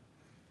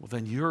 well,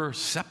 then you're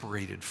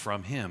separated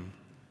from Him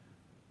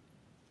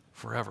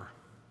forever.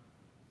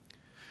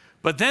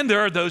 But then there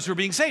are those who are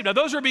being saved. Now,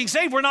 those who are being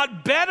saved were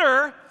not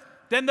better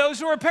than those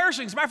who are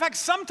perishing. As a matter of fact,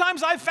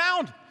 sometimes I've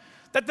found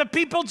that the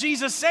people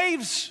Jesus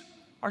saves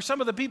are some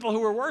of the people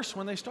who were worse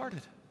when they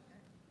started.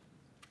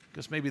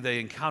 Because maybe they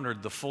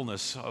encountered the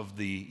fullness of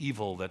the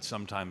evil that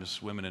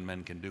sometimes women and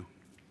men can do.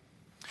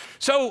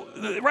 So,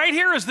 right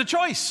here is the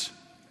choice.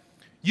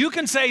 You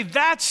can say,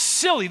 that's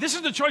silly. This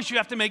is the choice you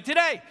have to make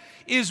today.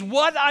 Is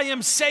what I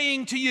am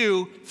saying to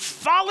you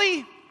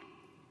folly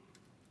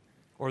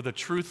or the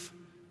truth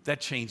that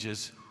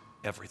changes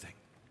everything?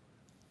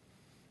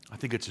 I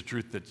think it's a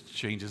truth that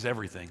changes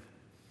everything.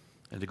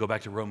 And to go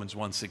back to Romans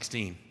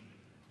 1:16,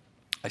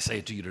 I say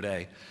it to you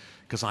today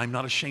because I'm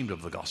not ashamed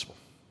of the gospel.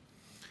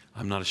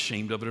 I'm not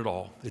ashamed of it at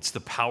all. It's the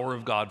power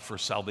of God for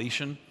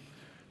salvation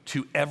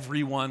to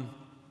everyone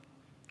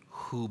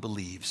who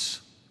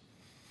believes.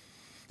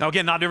 Now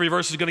again, not every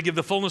verse is going to give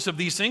the fullness of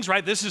these things,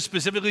 right? This is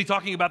specifically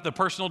talking about the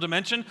personal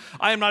dimension.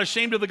 I am not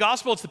ashamed of the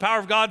gospel. It's the power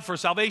of God for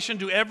salvation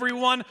to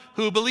everyone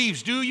who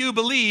believes. Do you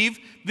believe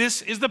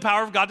this is the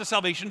power of God to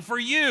salvation for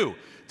you?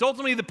 It's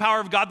ultimately the power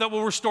of God that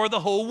will restore the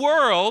whole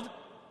world.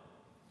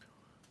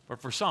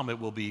 But for some, it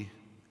will be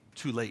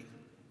too late.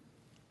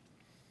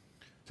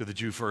 To the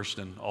Jew first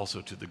and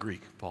also to the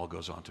Greek, Paul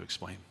goes on to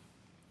explain.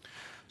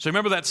 So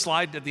remember that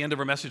slide at the end of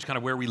our message, kind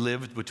of where we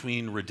lived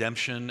between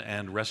redemption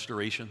and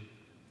restoration?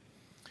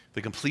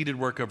 The completed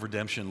work of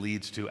redemption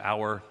leads to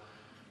our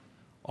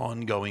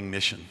ongoing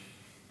mission.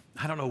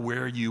 I don't know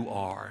where you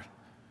are,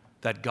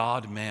 that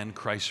God, man,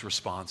 Christ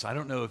response. I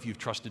don't know if you've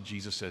trusted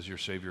Jesus as your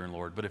Savior and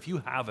Lord, but if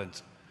you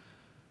haven't,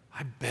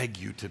 I beg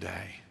you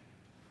today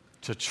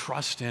to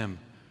trust him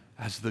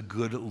as the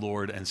good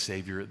Lord and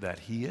Savior that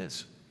he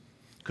is.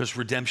 Because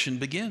redemption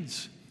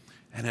begins.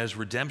 And as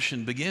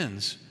redemption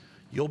begins,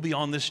 you'll be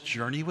on this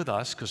journey with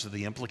us because of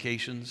the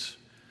implications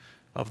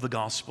of the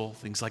gospel,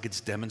 things like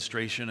its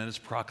demonstration and its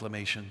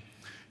proclamation.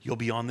 You'll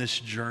be on this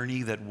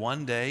journey that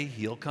one day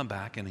he'll come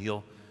back and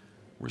he'll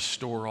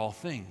restore all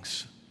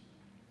things.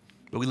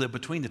 But we live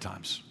between the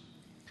times.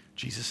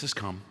 Jesus has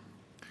come.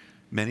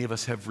 Many of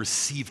us have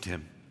received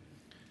him.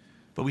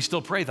 But we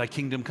still pray, thy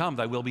kingdom come,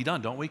 thy will be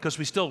done, don't we? Because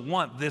we still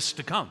want this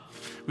to come.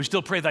 We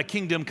still pray, thy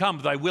kingdom come,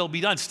 thy will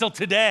be done. Still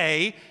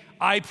today,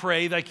 I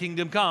pray, thy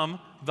kingdom come,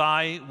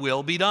 thy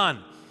will be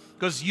done.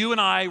 Because you and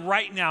I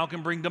right now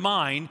can bring to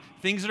mind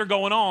things that are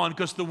going on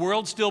because the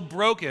world's still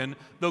broken,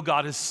 though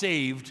God has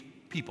saved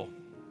people.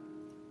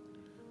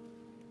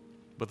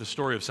 But the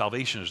story of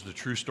salvation is the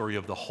true story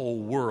of the whole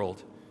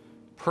world,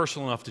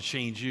 personal enough to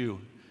change you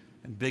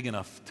and big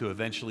enough to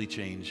eventually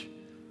change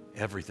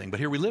everything. But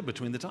here we live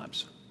between the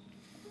times.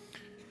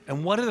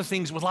 And one of the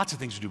things, well, lots of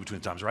things we do between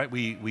the times, right?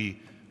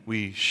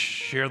 We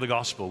share the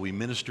gospel. We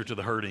minister to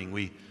the hurting.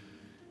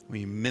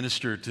 We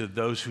minister to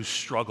those who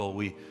struggle.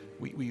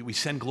 We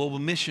send global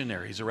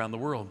missionaries around the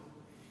world.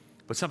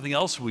 But something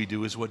else we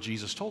do is what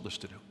Jesus told us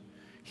to do.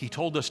 He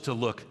told us to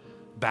look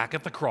back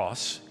at the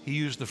cross. He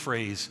used the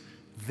phrase,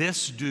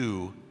 this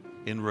do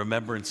in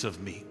remembrance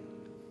of me.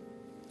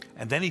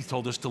 And then he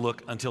told us to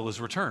look until his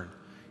return.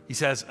 He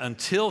says,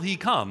 until he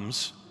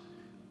comes,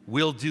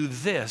 we'll do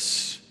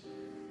this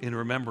in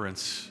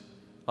remembrance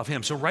of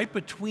him. So right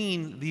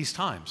between these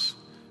times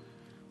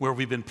where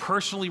we've been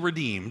personally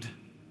redeemed,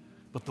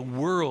 but the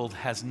world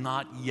has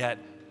not yet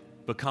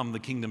become the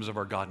kingdoms of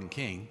our God and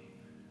King,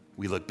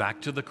 we look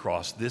back to the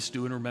cross, this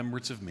do in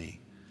remembrance of me,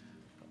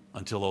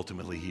 until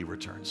ultimately he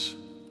returns.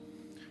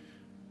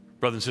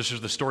 Brothers and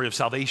sisters, the story of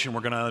salvation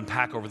we're going to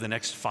unpack over the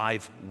next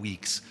 5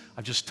 weeks.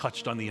 I've just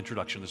touched on the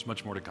introduction. There's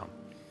much more to come.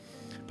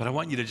 But I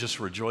want you to just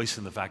rejoice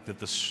in the fact that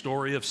the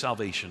story of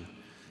salvation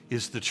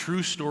is the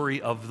true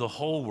story of the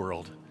whole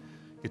world.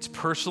 It's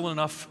personal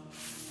enough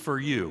for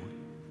you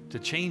to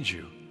change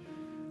you,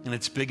 and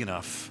it's big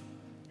enough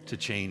to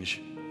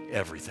change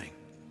everything.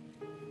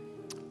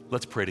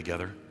 Let's pray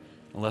together,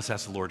 and let's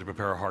ask the Lord to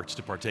prepare our hearts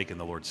to partake in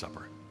the Lord's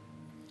Supper.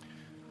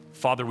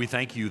 Father, we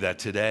thank you that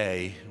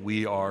today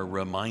we are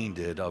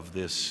reminded of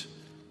this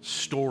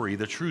story,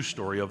 the true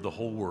story of the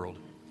whole world.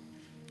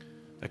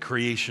 That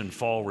creation,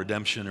 fall,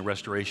 redemption, and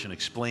restoration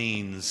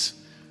explains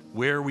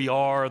where we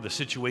are, the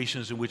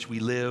situations in which we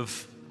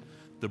live,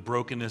 the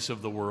brokenness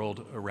of the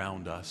world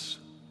around us.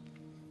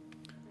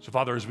 So,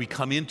 Father, as we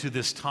come into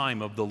this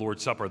time of the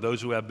Lord's Supper,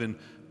 those who have been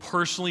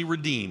personally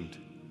redeemed,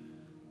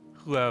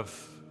 who have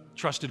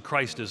trusted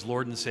Christ as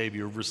Lord and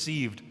Savior, have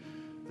received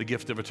the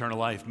gift of eternal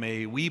life,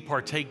 may we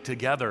partake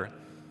together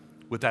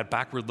with that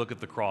backward look at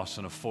the cross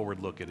and a forward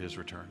look at his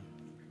return.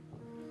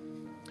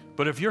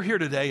 But if you're here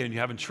today and you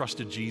haven't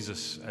trusted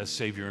Jesus as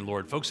Savior and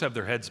Lord, folks have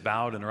their heads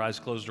bowed and their eyes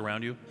closed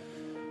around you.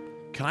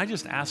 Can I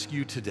just ask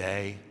you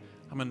today,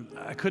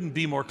 I couldn't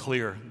be more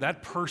clear,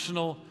 that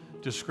personal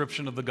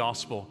description of the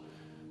gospel,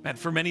 man,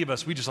 for many of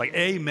us, we just like,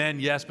 amen,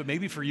 yes, but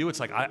maybe for you, it's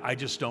like, I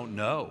just don't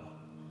know.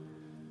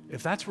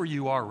 If that's where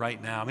you are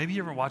right now, maybe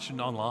you're watching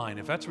online,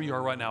 if that's where you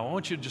are right now, I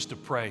want you just to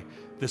pray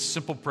this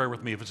simple prayer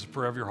with me, if it's a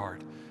prayer of your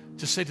heart.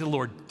 Just say to the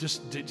Lord,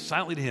 just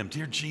silently to him,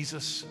 dear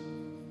Jesus,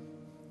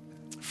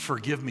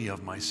 forgive me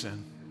of my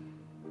sin.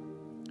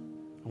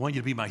 I want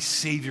you to be my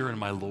Savior and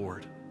my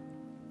Lord.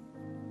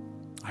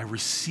 I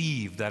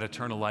receive that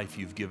eternal life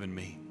you've given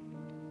me.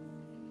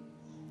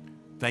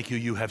 Thank you,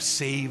 you have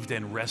saved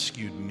and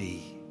rescued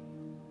me.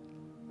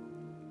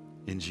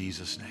 In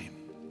Jesus' name.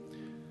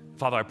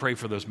 Father, I pray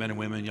for those men and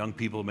women, young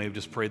people who may have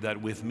just prayed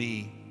that with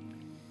me,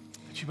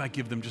 that you might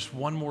give them just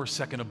one more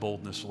second of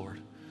boldness, Lord.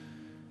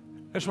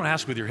 I just want to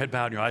ask, with your head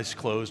bowed and your eyes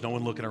closed, no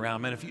one looking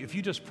around, man, if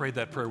you just prayed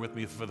that prayer with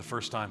me for the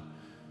first time,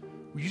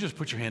 will you just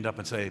put your hand up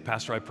and say,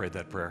 Pastor, I prayed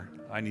that prayer.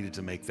 I needed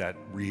to make that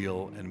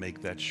real and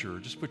make that sure.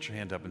 Just put your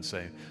hand up and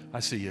say,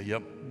 I see you.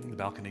 Yep, in the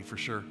balcony for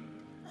sure.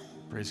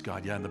 Praise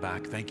God. Yeah, in the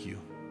back. Thank you.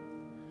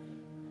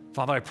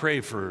 Father, I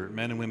pray for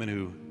men and women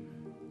who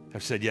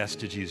have said yes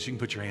to Jesus. You can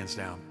put your hands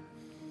down.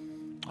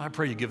 I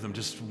pray you give them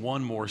just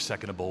one more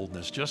second of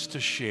boldness just to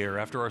share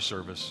after our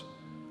service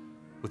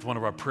with one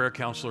of our prayer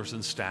counselors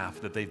and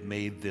staff that they've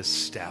made this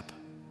step.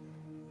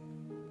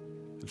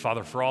 And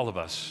Father, for all of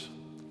us,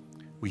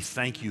 we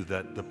thank you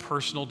that the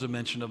personal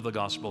dimension of the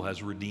gospel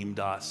has redeemed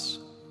us.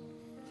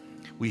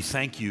 We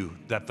thank you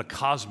that the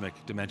cosmic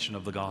dimension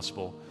of the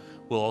gospel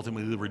will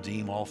ultimately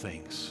redeem all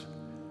things.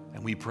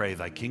 And we pray,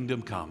 thy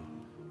kingdom come,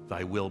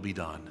 thy will be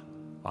done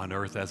on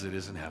earth as it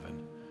is in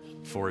heaven.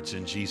 For it's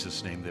in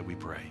Jesus' name that we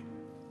pray.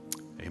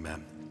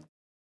 Amen.